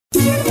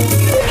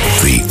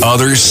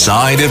Other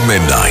Side of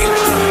Midnight.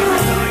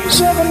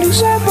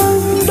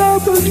 77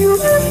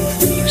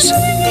 WABC.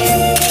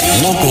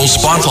 Local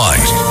Spotlight.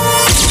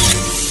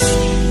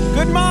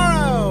 Good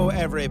morrow,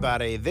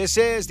 everybody. This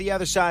is The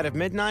Other Side of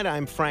Midnight.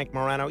 I'm Frank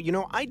Morano. You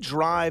know, I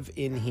drive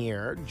in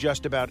here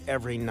just about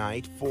every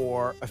night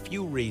for a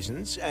few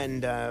reasons,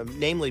 and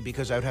namely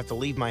because I would have to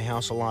leave my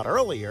house a lot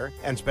earlier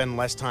and spend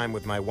less time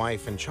with my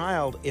wife and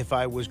child if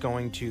I was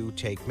going to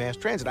take mass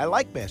transit. I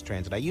like mass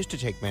transit. I used to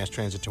take mass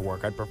transit to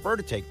work. I'd prefer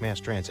to take mass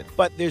transit.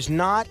 But there's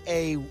not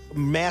a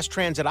mass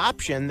transit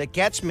option that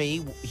gets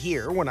me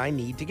here when I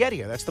need to get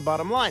here. That's the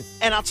bottom line.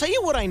 And I'll tell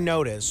you what I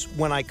notice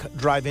when I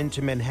drive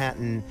into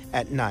Manhattan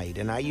at night,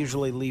 and I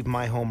usually leave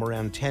my home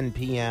around 10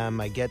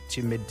 p.m. I get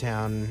to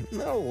Midtown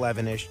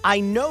 11-ish. I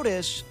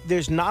notice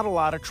there's not a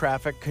lot of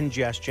traffic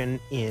congestion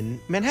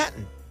in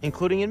Manhattan,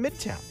 including in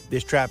Midtown.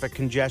 There's traffic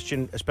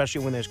congestion,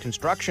 especially when there's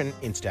construction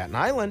in Staten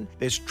Island.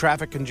 There's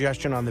traffic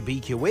congestion on the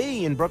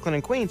BQE in Brooklyn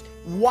and Queens.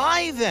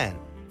 Why then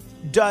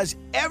does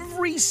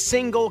every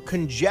single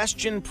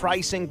congestion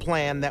pricing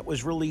plan that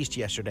was released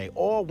yesterday,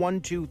 all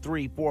 1, 2,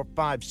 3, 4,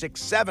 5, 6,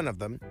 7 of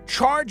them,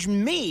 charge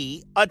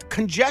me a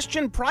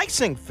congestion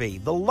pricing fee?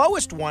 The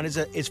lowest one is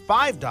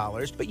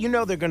 $5, but you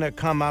know they're going to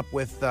come up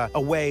with a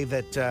way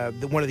that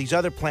one of these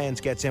other plans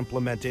gets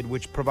implemented,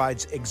 which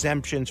provides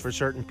exemptions for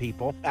certain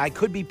people. I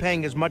could be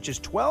paying as much as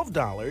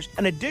 $12.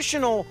 An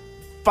additional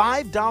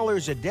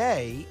 $5 a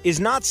day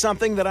is not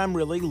something that I'm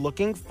really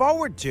looking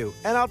forward to.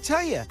 And I'll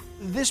tell you,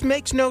 this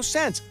makes no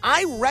sense.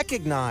 I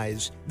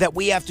recognize that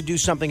we have to do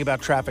something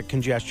about traffic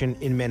congestion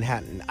in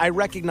Manhattan. I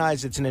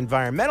recognize it's an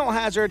environmental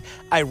hazard.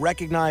 I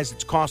recognize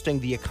it's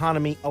costing the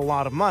economy a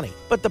lot of money.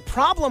 But the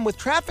problem with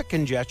traffic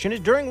congestion is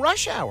during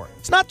rush hour.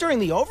 It's not during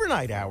the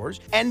overnight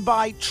hours. And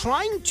by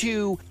trying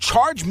to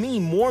charge me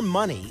more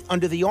money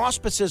under the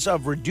auspices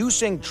of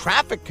reducing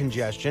traffic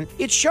congestion,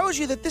 it shows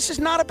you that this is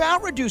not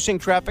about reducing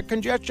traffic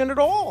congestion at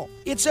all.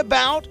 It's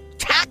about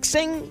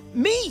taxing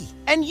me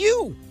and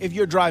you if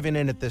you're driving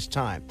in at this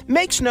time.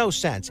 Makes no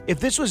sense. If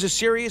this was a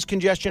serious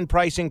congestion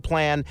pricing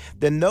plan,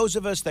 then those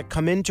of us that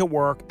come into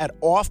work at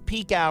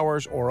off-peak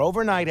hours or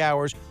overnight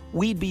hours,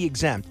 we'd be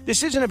exempt.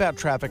 This isn't about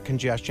traffic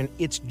congestion.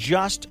 It's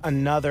just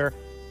another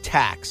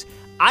tax.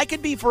 I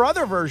could be for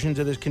other versions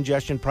of this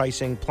congestion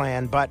pricing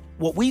plan, but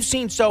what we've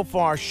seen so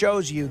far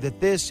shows you that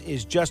this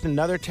is just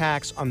another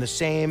tax on the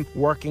same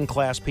working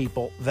class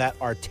people that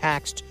are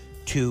taxed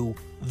to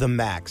the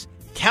max.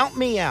 Count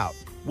me out.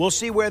 We'll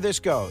see where this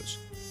goes.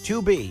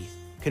 To be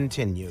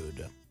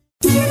continued.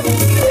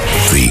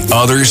 The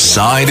Other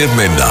Side of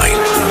Midnight.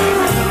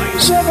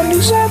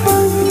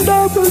 77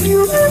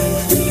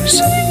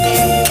 WABC.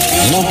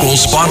 Local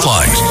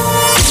Spotlight.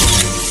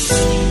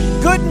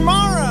 Good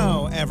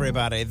morrow,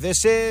 everybody.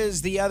 This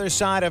is The Other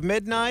Side of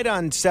Midnight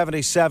on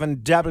 77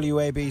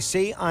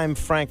 WABC. I'm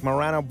Frank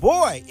Morano.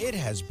 Boy, it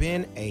has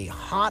been a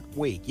hot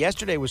week.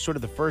 Yesterday was sort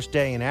of the first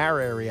day in our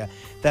area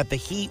that the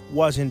heat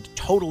wasn't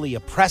totally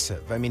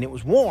oppressive. I mean, it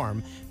was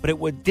warm, but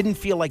it didn't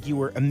feel like you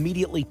were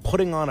immediately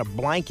putting on a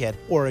blanket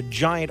or a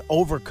giant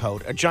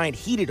overcoat, a giant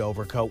heated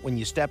overcoat when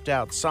you stepped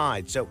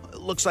outside. So it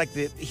looks like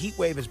the heat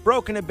wave has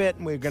broken a bit,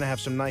 and we're going to have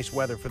some nice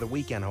weather for the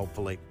weekend,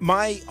 hopefully.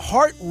 My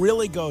heart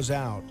really goes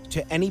out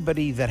to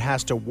anybody that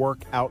has to work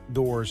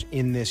outdoors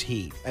in this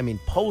heat. I mean,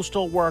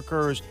 postal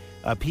workers,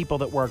 people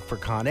that work for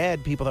Con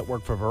Ed, people that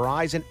work for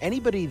Verizon,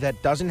 anybody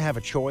that doesn't have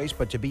a choice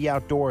but to be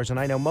outdoors. And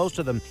I know most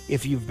of them,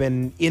 if you've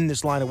been in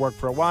this line of work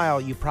for a while,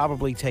 you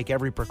probably take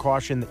every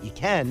precaution that you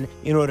can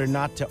in order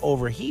not to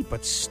overheat.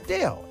 But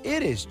still,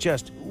 it is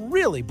just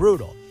really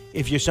brutal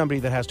if you're somebody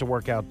that has to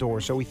work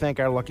outdoors. So we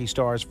thank our lucky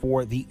stars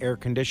for the air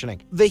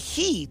conditioning. The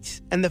heat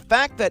and the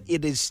fact that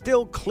it is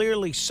still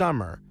clearly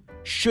summer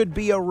should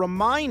be a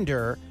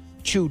reminder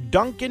to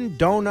Dunkin'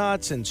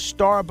 Donuts and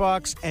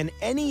Starbucks and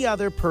any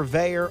other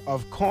purveyor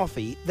of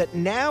coffee that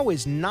now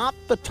is not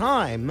the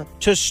time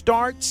to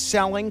start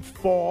selling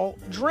fall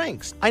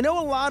drinks. I know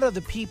a lot of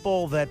the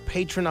people that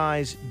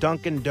patronize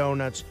Dunkin'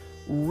 Donuts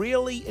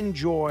really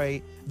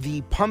enjoy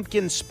the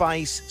pumpkin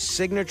spice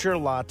signature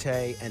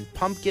latte and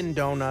pumpkin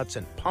donuts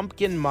and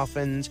pumpkin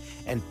muffins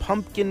and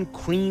pumpkin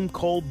cream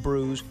cold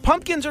brews.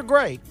 Pumpkins are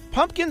great.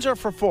 Pumpkins are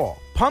for fall.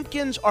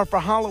 Pumpkins are for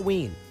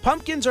Halloween.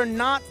 Pumpkins are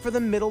not for the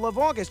middle of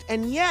August.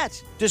 And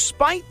yet,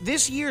 despite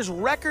this year's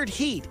record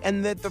heat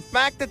and the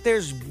fact that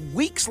there's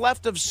weeks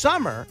left of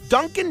summer,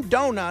 Dunkin'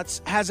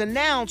 Donuts has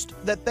announced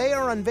that they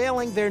are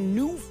unveiling their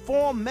new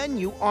fall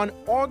menu on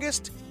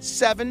August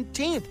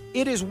 17th.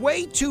 It is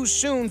way too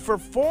soon for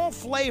fall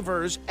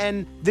flavors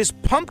and this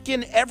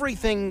pumpkin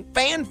everything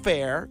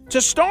fanfare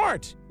to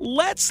start.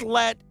 Let's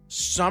let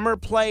summer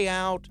play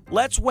out.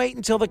 Let's wait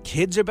until the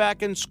kids are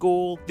back in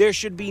school. There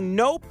should be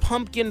no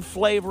pumpkin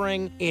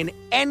flavoring in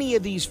any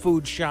of these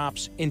food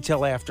shops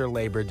until after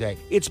Labor Day.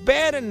 It's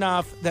bad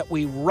enough that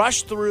we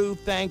rush through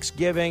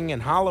Thanksgiving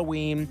and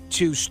Halloween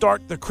to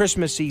start the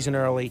Christmas season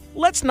early.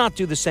 Let's not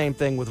do the same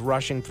thing with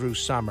rushing through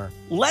summer.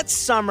 Let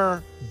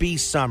summer be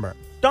summer.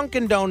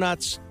 Dunkin'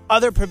 Donuts,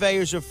 other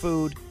purveyors of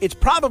food, it's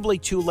probably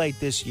too late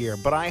this year,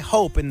 but I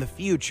hope in the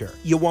future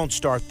you won't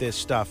start this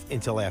stuff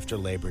until after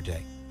Labor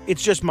Day.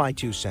 It's just my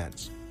 2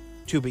 cents.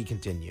 To be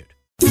continued.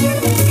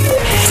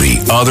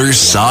 The Other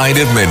Side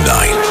of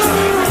Midnight.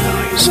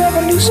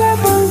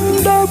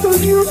 77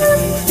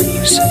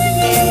 WABC.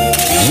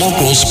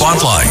 Local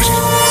Spotlight.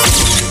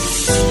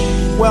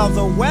 Well,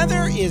 the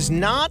weather is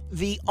not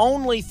the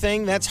only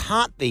thing that's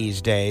hot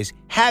these days.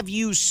 Have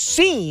you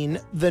seen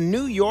the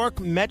New York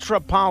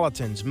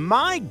Metropolitans?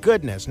 My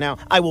goodness. Now,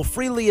 I will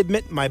freely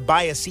admit my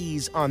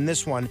biases on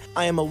this one.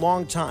 I am a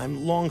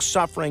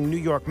long-suffering New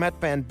York Met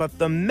fan, but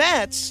the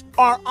Mets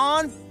are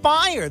on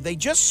fire. They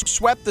just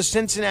swept the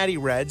Cincinnati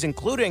Reds,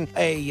 including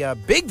a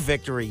big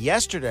victory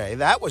yesterday.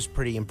 That was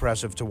pretty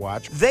impressive to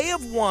watch. They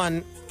have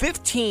won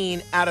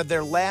 15 out of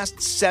their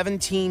last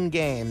 17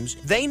 games.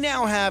 They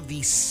now have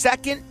the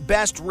second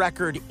best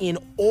record in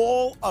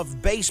all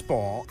of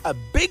baseball, a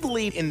big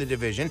lead in the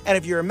division. And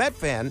if you're a Met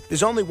fan,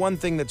 there's only one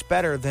thing that's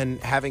better than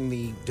having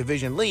the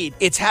division lead.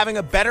 It's having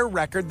a better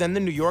record than the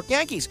New York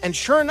Yankees. And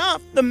sure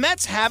enough, the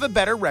Mets have a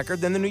better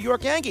record than the New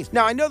York Yankees.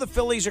 Now, I know the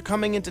Phillies are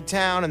coming into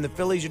town, and the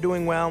Phillies are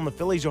doing well, and the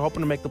Phillies are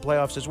hoping to make the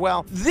playoffs as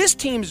well. This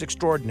team is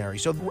extraordinary.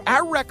 So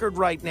our record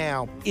right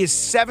now is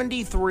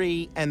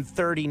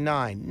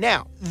 73-39.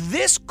 Now,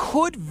 this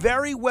could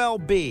very well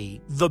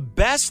be the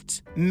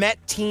best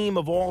Met team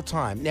of all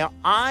time. Now,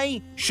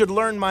 I should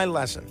learn my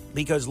lesson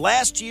because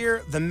last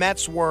year the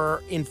Mets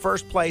were in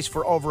first place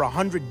for over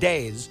 100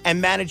 days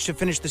and managed to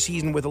finish the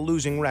season with a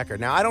losing record.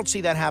 Now, I don't see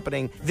that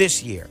happening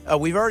this year.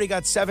 We've already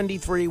got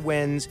 73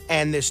 wins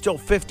and there's still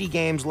 50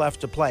 games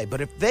left to play.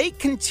 But if they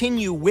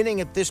continue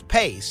winning at this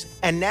pace,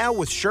 and now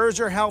with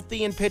Scherzer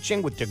healthy and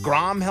pitching, with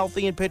DeGrom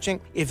healthy and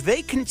pitching, if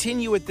they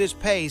continue at this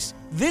pace,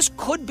 this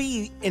could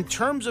be, in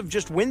terms of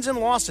just wins and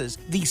losses,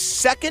 the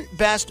second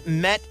best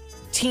Met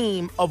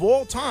team of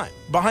all time,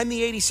 behind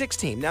the 86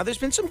 team. Now, there's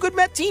been some good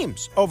Met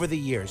teams over the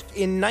years.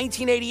 In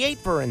 1988,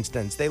 for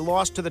instance, they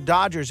lost to the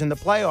Dodgers in the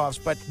playoffs,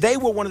 but they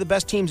were one of the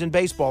best teams in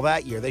baseball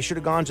that year. They should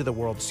have gone to the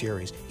World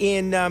Series.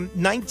 In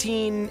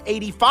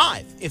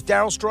 1985, if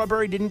Darryl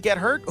Strawberry didn't get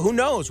hurt, who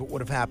knows what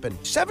would have happened.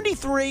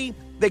 73,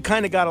 they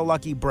kind of got a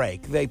lucky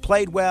break. They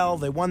played well,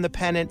 they won the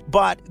pennant,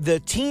 but the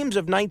teams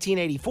of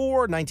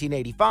 1984,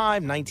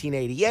 1985,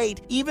 1988,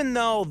 even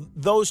though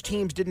those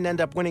teams didn't end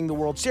up winning the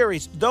World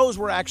Series, those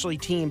were actually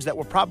teams that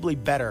were probably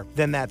better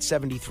than that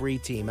 73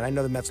 team. And I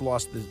know the Mets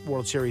lost the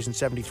World Series in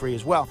 73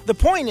 as well. The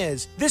point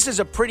is, this is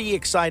a pretty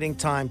exciting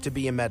time to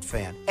be a Met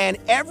fan. And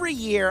every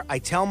year I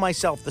tell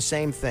myself the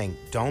same thing.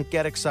 Don't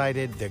get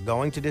excited. They're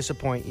going to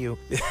disappoint you.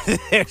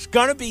 There's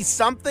going to be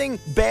something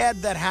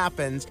bad that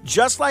happens,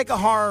 just like a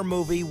horror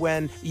movie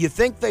when you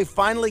think they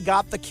finally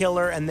got the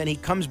killer and then he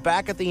comes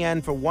back at the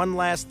end for one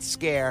last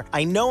scare.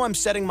 I know I'm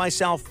setting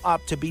myself up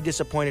to be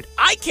disappointed.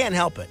 I can't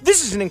help it.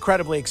 This is an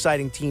incredibly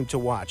exciting team to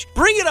watch.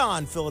 Bring it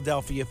on,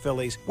 Philadelphia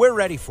Phillies. We're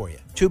ready for you.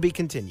 To be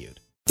continued.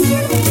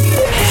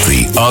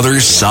 The Other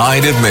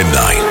Side of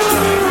Midnight.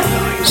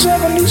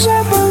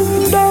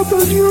 77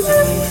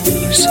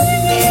 WABC.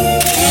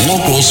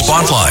 Local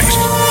Spotlight.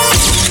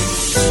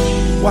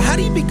 Well, how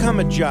do you become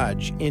a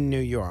judge in New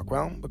York?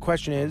 Well, the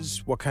question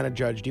is, what kind of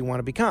judge do you want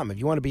to become? If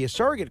you want to be a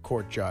surrogate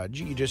court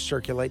judge, you just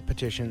circulate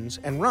petitions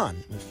and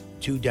run. If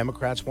 2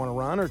 Democrats want to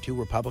run or 2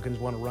 Republicans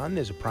want to run,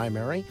 there's a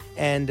primary,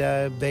 and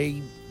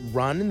they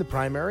run in the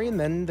primary, and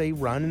then they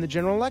run in the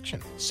general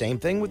election. Same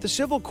thing with the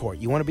civil court.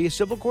 You want to be a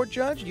civil court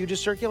judge? You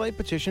just circulate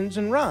petitions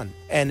and run.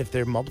 And if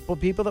there are multiple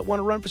people that want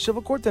to run for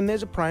civil court, then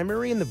there's a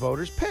primary and the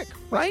voters pick,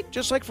 right?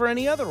 Just like for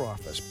any other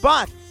office.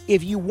 But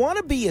if you want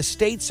to be a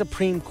state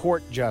Supreme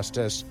Court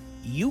justice,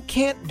 you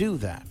can't do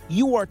that.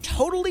 You are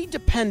totally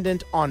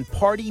dependent on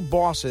party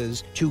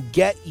bosses to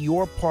get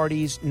your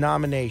party's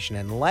nomination.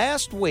 And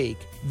last week,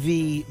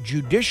 the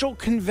judicial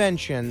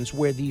conventions,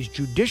 where these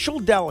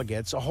judicial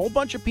delegates, a whole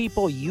bunch of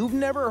people you've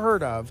never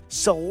heard of,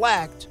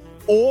 select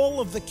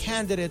all of the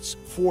candidates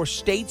for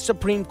state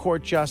Supreme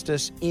Court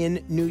justice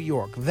in New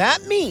York.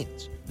 That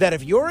means that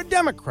if you're a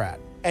Democrat,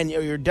 and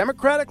you're a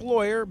Democratic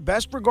lawyer,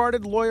 best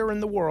regarded lawyer in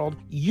the world,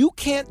 you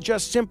can't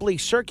just simply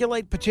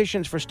circulate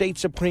petitions for state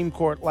Supreme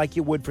Court like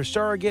you would for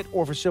surrogate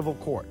or for civil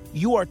court.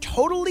 You are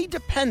totally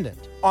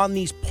dependent on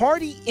these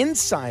party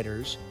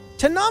insiders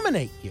to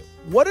nominate you.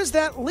 What does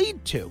that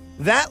lead to?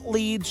 That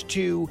leads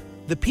to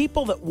the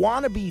people that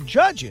want to be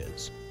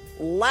judges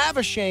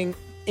lavishing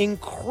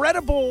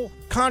incredible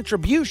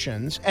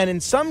contributions, and in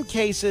some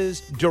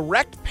cases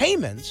direct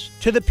payments,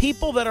 to the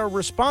people that are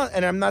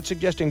and I'm not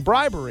suggesting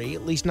bribery,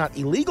 at least not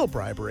illegal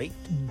bribery,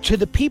 to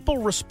the people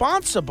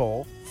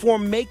responsible for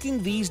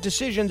making these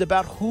decisions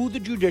about who the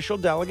judicial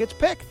delegates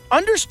pick.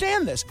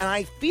 Understand this, and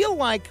I feel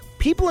like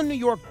people in New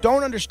York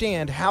don't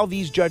understand how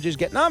these judges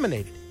get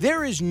nominated.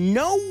 There is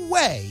no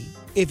way,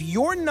 if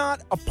you're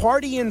not a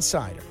party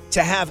insider,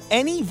 to have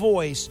any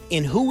voice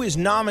in who is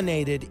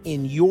nominated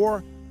in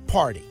your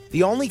party.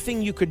 The only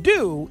thing you could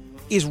do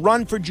is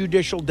run for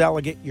judicial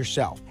delegate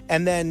yourself.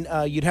 And then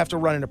you'd have to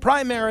run in a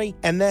primary,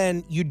 and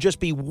then you'd just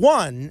be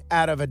one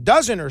out of a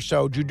dozen or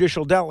so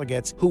judicial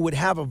delegates who would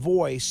have a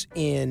voice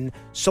in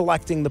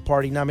selecting the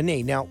party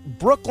nominee. Now,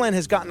 Brooklyn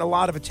has gotten a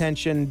lot of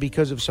attention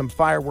because of some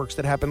fireworks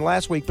that happened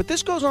last week, but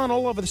this goes on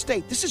all over the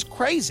state. This is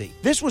crazy.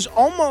 This was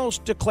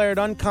almost declared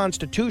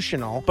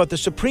unconstitutional, but the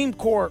Supreme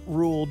Court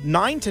ruled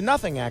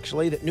 9-0,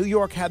 actually, that New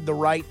York had the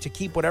right to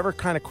keep whatever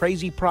kind of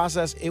crazy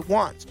process it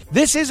wants.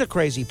 This is a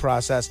crazy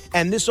process,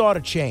 and this ought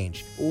to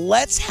change.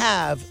 Let's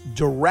have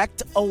direct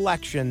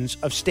elections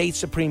of state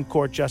Supreme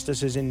Court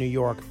justices in New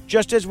York,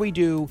 just as we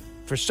do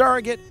for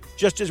surrogate,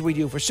 just as we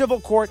do for civil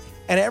court,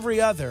 and every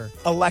other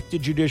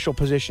elected judicial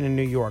position in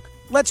New York.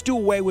 Let's do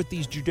away with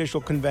these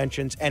judicial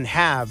conventions and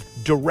have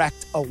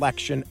direct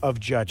election of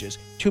judges.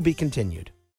 To be continued.